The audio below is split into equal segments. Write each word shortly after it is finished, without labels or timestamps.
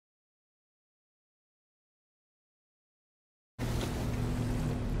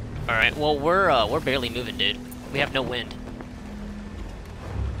Alright, well, we're barely moving, dude. We have no wind.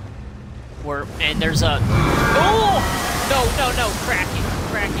 And there's a... Oh! No, Kraken,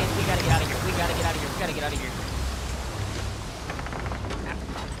 we gotta get out of here, we gotta get out of here.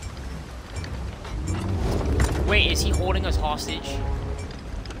 Wait, is he holding us hostage?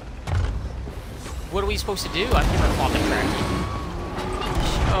 What are we supposed to do? I've never fought the Kraken.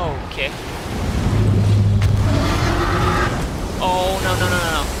 Okay. Oh, no.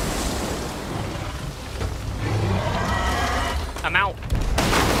 I'm out.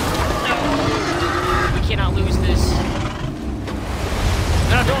 No. We cannot lose this.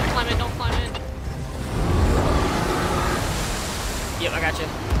 No, don't climb in. Yep, I got you.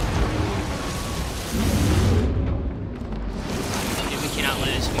 Dude, we cannot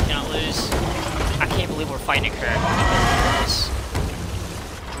lose. I can't believe we're fighting a Kraken.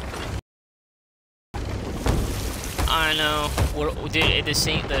 I know. Dude,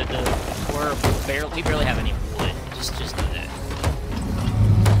 we barely have any wood. Just do that.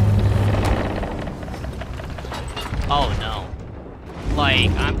 Oh no.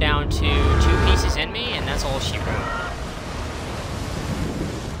 Like, I'm down to 2 pieces in me, and that's all she wrote.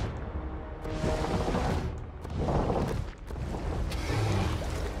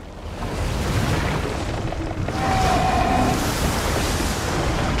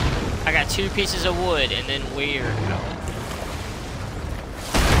 I got 2 pieces of wood, and then we're out.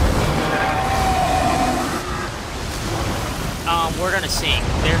 We're gonna sink.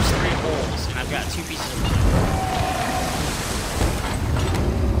 There's 3 holes, and I've got 2 pieces of wood.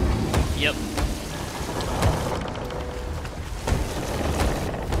 Yep.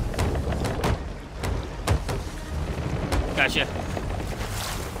 Gotcha.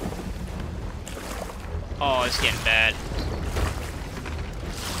 Oh, it's getting bad.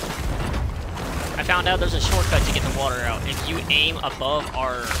 I found out there's a shortcut to get the water out. If you aim above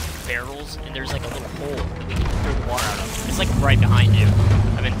our barrels, and there's like a little hole that we can throw the water out of. It's like right behind you.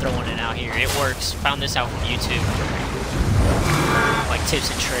 I've been throwing it out here. It works. Found this out from YouTube. Like tips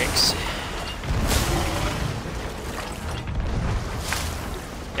and tricks.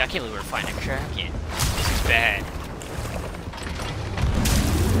 Yeah, I can't believe we're fighting a Kraken. This is bad.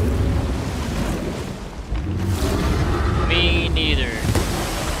 Me neither.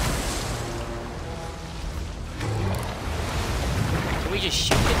 Can we just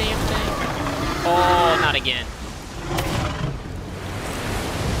shoot the damn thing? Oh, not again.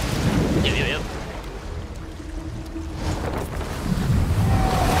 Yep.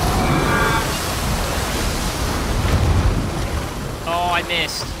 Oh, I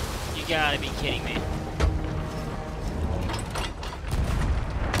missed. You gotta be kidding me.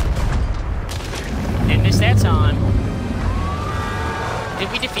 Didn't miss that time. Did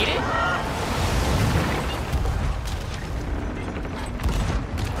we defeat it?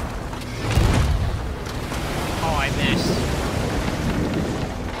 Oh, I missed.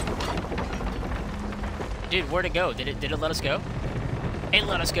 Dude, where'd it go? Did it let us go? It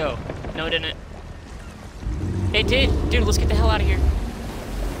let us go. No, it didn't. It did. Dude, let's get the hell out of here.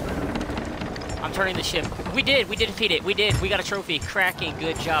 I'm turning the ship. We did defeat it. We got a trophy. Kraken,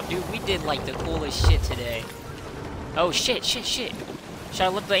 good job. Dude, we did like the coolest shit today. Oh, shit. Should I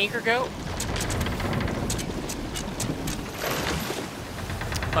let the anchor go?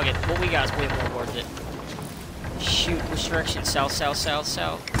 Fuck it. What we got is way more worth it. Shoot, which direction? South.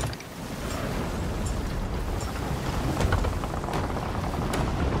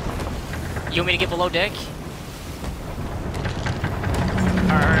 You want me to get below deck?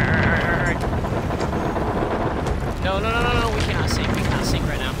 Alright. No, we cannot sink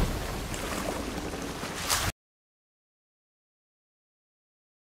right now.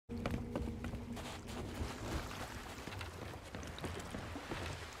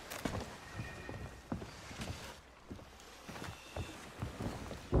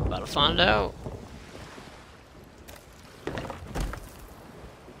 About to find out.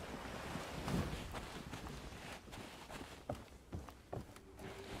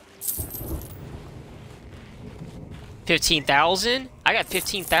 $15,000? I got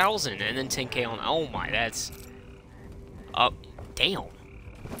 15,000 and then 10K on. Oh my, that's. Oh, damn.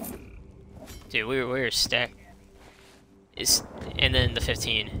 Dude, we're stacked. And then the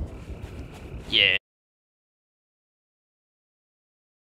 15. Yeah.